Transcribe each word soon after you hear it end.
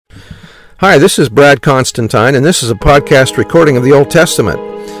Hi, this is Brad Constantine, and this is a podcast recording of the Old Testament.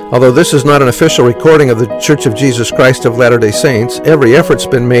 Although this is not an official recording of the Church of Jesus Christ of Latter-day Saints, every effort's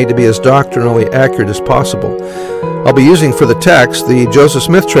been made to be as doctrinally accurate as possible. I'll be using for the text the Joseph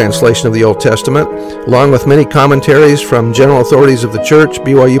Smith translation of the Old Testament, along with many commentaries from general authorities of the Church,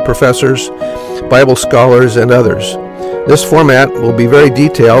 BYU professors, Bible scholars, and others. This format will be very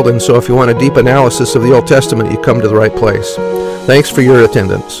detailed, and so if you want a deep analysis of the Old Testament, you come to the right place. Thanks for your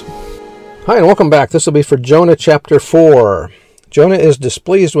attendance. Hi, and welcome back. This will be for Jonah chapter 4. Jonah is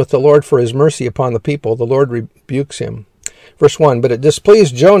displeased with the Lord for his mercy upon the people. The Lord rebukes him. Verse 1, But it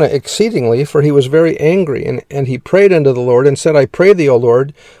displeased Jonah exceedingly, for he was very angry, and he prayed unto the Lord, and said, I pray thee, O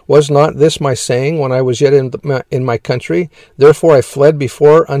Lord, was not this my saying when I was yet in my country? Therefore I fled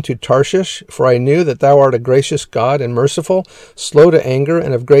before unto Tarshish, for I knew that thou art a gracious God and merciful, slow to anger,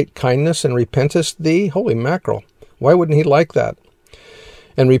 and of great kindness, and repentest thee. Holy mackerel. Why wouldn't he like that?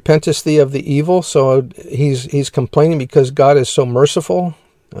 And repentest thee of the evil. So he's complaining because God is so merciful.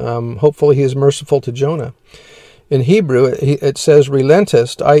 Hopefully he is merciful to Jonah. In Hebrew, it says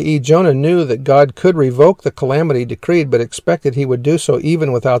relentest, i.e. Jonah knew that God could revoke the calamity decreed, but expected he would do so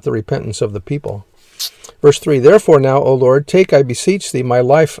even without the repentance of the people. Verse 3, Therefore now, O Lord, take, I beseech thee, my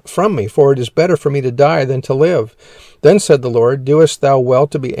life from me, for it is better for me to die than to live. Then said the Lord, Doest thou well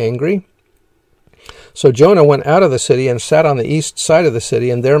to be angry? So Jonah went out of the city and sat on the east side of the city,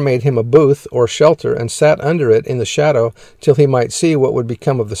 and there made him a booth or shelter, and sat under it in the shadow till he might see what would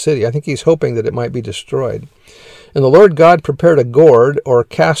become of the city. I think he's hoping that it might be destroyed. And the Lord God prepared a gourd or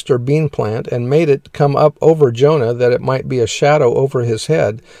castor bean plant, and made it come up over Jonah, that it might be a shadow over his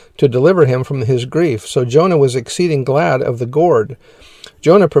head, to deliver him from his grief. So Jonah was exceeding glad of the gourd.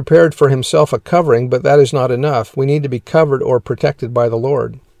 Jonah prepared for himself a covering, but that is not enough. We need to be covered or protected by the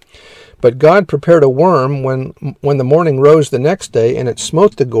Lord. But God prepared a worm when the morning rose the next day, and it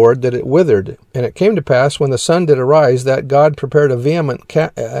smote the gourd that it withered. And it came to pass, when the sun did arise, that God prepared a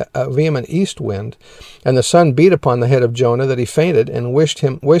vehement east wind, and the sun beat upon the head of Jonah, that he fainted, and wished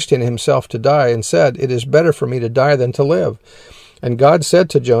in himself to die, and said, It is better for me to die than to live. And God said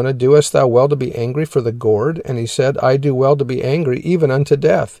to Jonah, Doest thou well to be angry for the gourd? And he said, I do well to be angry, even unto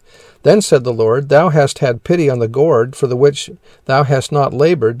death. Then said the Lord, Thou hast had pity on the gourd, for the which thou hast not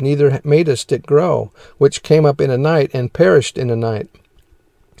labored, neither madest it grow, which came up in a night, and perished in a night.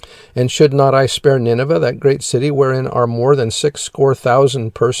 And should not I spare Nineveh, that great city, wherein are more than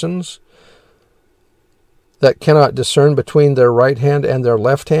 60,000 persons, that cannot discern between their right hand and their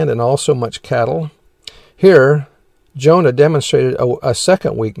left hand, and also much cattle? Here Jonah demonstrated a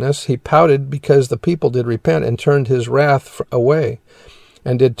second weakness. He pouted because the people did repent, and turned his wrath away,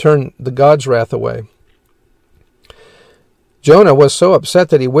 and did turn the God's wrath away. Jonah was so upset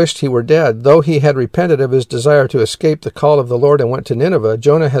that he wished he were dead. Though he had repented of his desire to escape the call of the Lord and went to Nineveh,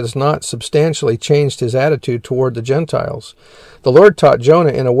 Jonah has not substantially changed his attitude toward the Gentiles. The Lord taught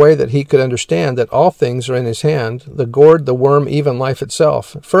Jonah in a way that he could understand that all things are in his hand, the gourd, the worm, even life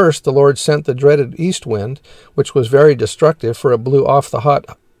itself. First, the Lord sent the dreaded east wind, which was very destructive, for it blew off the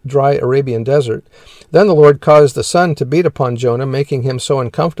hot, dry Arabian desert. Then the Lord caused the sun to beat upon Jonah, making him so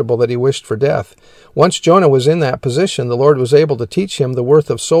uncomfortable that he wished for death. Once Jonah was in that position, the Lord was able to teach him the worth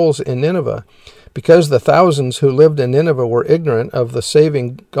of souls in Nineveh. Because the thousands who lived in Nineveh were ignorant of the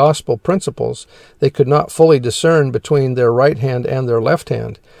saving gospel principles, they could not fully discern between their right hand and their left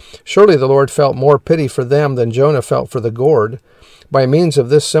hand. Surely the Lord felt more pity for them than Jonah felt for the gourd. By means of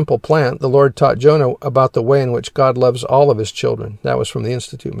this simple plant, the Lord taught Jonah about the way in which God loves all of his children. That was from the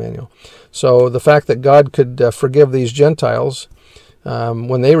Institute Manual. So the fact that God could forgive these Gentiles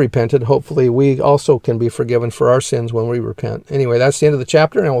when they repented, hopefully we also can be forgiven for our sins when we repent. Anyway, that's the end of the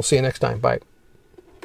chapter, and we'll see you next time. Bye.